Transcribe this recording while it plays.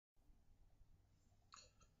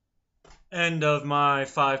End of my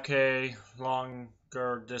 5K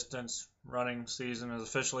longer distance running season is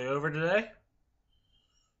officially over today.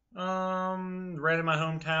 Ran in my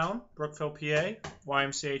hometown, Brookville, PA,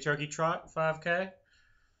 YMCA Turkey Trot 5K,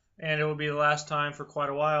 and it will be the last time for quite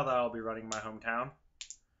a while that I'll be running my hometown.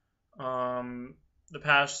 The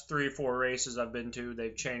past 3 or 4 races I've been to,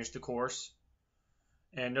 they've changed the course,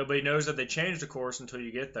 and nobody knows that they changed the course until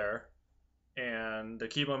you get there. And they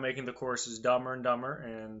keep on making the courses dumber and dumber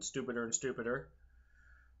and stupider.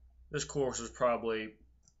 This course was probably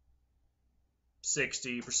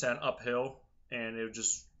 60% uphill, and it was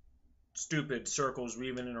just stupid circles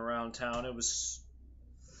weaving in around town.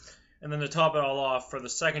 And then to top it all off, for the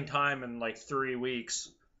second time in like 3 weeks,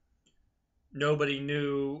 nobody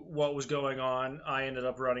knew what was going on. I ended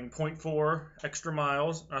up running .4 extra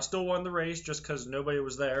miles. I still won the race just because nobody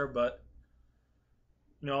was there, but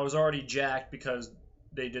I was already jacked because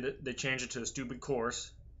they changed it to a stupid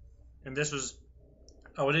course. And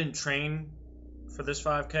I didn't train for this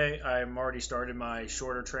 5K. I'm already started my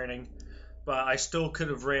shorter training, but I still could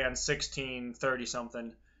have ran 16:30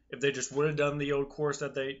 something if they just would have done the old course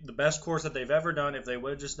the best course that they've ever done, if they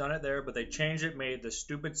would have just done it there, but they changed it, made the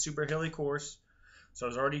stupid super hilly course. So I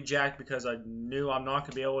was already jacked because I knew I'm not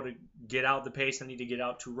going to be able to get out the pace I need to get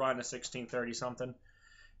out to run a 16:30 something.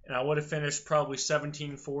 And I would have finished probably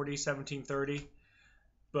 17:40, 17:30,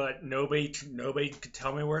 but nobody could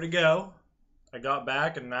tell me where to go. I got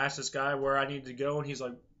back and asked this guy where I needed to go, and he's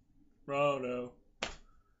like, "Oh no."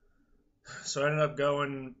 So I ended up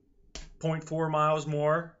going .4 miles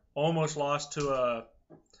more. Almost lost to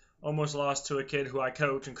a kid who I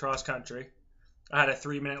coach in cross country. I had a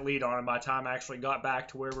 3-minute lead on him. By the time I actually got back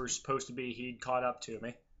to where we were supposed to be, he'd caught up to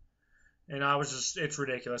me. And it's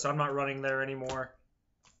ridiculous. I'm not running there anymore.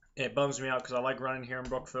 It bums me out because I like running here in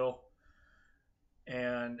Brookville,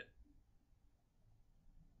 and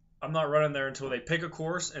I'm not running there until they pick a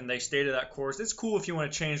course and they stay to that course. It's cool if you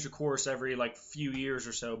want to change the course every few years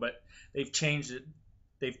or so, but they've changed it.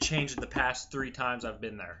 They've changed it the past 3 times I've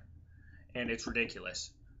been there, and it's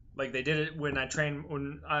ridiculous. Like they did it when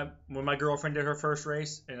my girlfriend did her first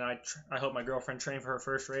race, and I helped my girlfriend train for her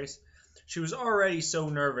first race. She was already so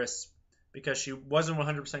nervous because she wasn't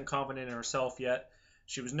 100% confident in herself yet.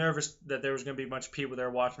 She was nervous that there was going to be a bunch of people there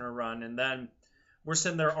watching her run. And then we're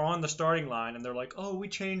sitting there on the starting line, and they're like, "Oh, we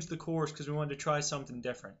changed the course because we wanted to try something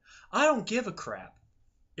different." I don't give a crap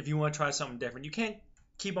if you want to try something different. You can't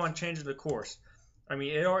keep on changing the course. I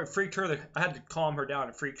mean, it freaked her. I had to calm her down.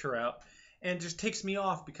 It freaked her out. And it just takes me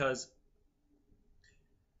off because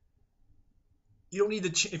you don't need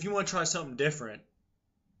to, if you want to try something different,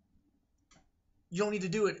 you don't need to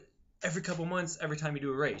do it every couple months, every time you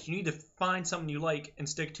do a race. You need to find something you like and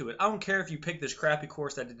stick to it. I don't care if you pick this crappy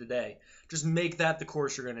course I did today. Just make that the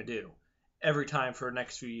course you're going to do every time for the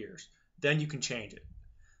next few years. Then you can change it.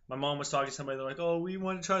 My mom was talking to somebody, they're like, "Oh, we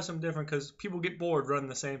want to try something different because people get bored running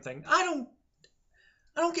the same thing." I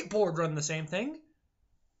don't get bored running the same thing.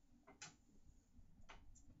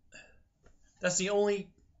 That's the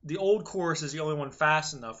old course is the only one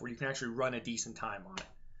fast enough where you can actually run a decent time on it.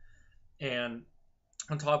 And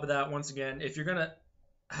on top of that, once again, if you're going to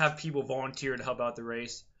have people volunteer to help out the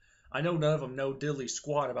race, I know none of them know diddly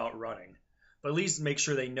squat about running, but at least make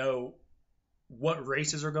sure they know what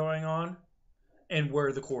races are going on and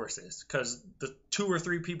where the course is. Because the 2 or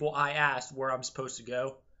 3 people I asked where I'm supposed to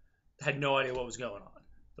go had no idea what was going on.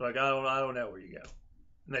 They're like, I don't know where you go.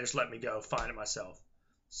 And they just let me go find it myself.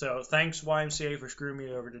 So thanks YMCA for screwing me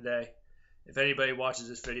over today. If anybody watches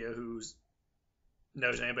this video who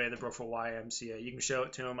knows anybody at the Brookville YMCA, you can show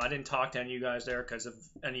it to them. I didn't talk to any of you guys there because if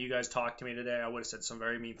any of you guys talked to me today, I would have said some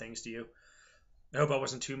very mean things to you. I hope I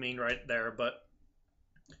wasn't too mean right there, but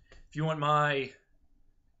if you want my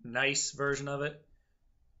nice version of it,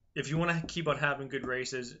 if you want to keep on having good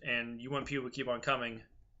races and you want people to keep on coming,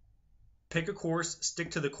 pick a course,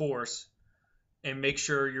 stick to the course, and make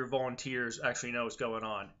sure your volunteers actually know what's going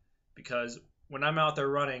on. Because when I'm out there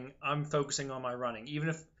running, I'm focusing on my running. Even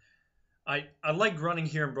if I liked running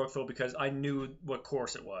here in Brookville because I knew what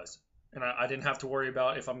course it was. And I didn't have to worry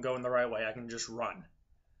about if I'm going the right way. I can just run.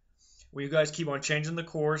 When you guys keep on changing the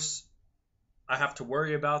course, I have to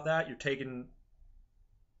worry about that. You're taking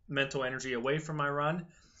mental energy away from my run.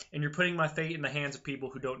 And you're putting my fate in the hands of people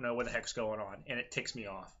who don't know what the heck's going on. And it ticks me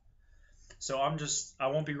off. So I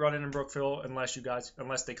won't be running in Brookville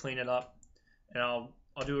unless they clean it up. And I'll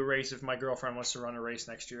do a race if my girlfriend wants to run a race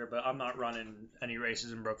next year, but I'm not running any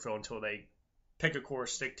races in Brookville until they pick a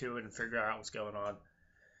course, stick to it, and figure out what's going on.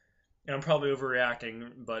 And I'm probably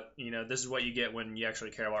overreacting, but this is what you get when you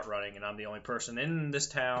actually care about running, and I'm the only person in this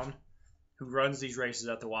town who runs these races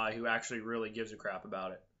at the Y who actually really gives a crap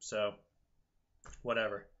about it. So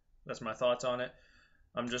whatever. That's my thoughts on it.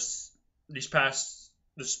 I'm just this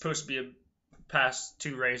is supposed to be a past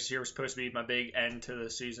 2 races here was supposed to be my big end to the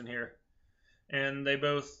season here, and they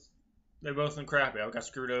both went crappy. I got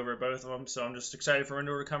screwed over at both of them, so I'm just excited for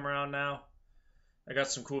indoor to come around now. I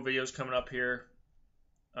got some cool videos coming up here.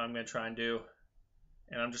 I'm gonna try and do,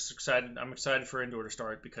 and I'm just excited. I'm excited for indoor to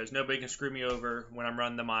start because nobody can screw me over when I'm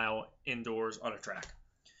running the mile indoors on a track.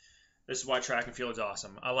 This is why track and field is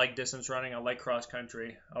awesome. I like distance running. I like cross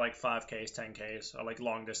country. I like 5Ks, 10Ks. I like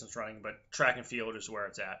long distance running, but track and field is where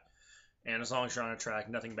it's at. And as long as you're on a track,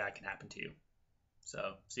 nothing bad can happen to you.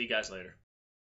 So, see you guys later.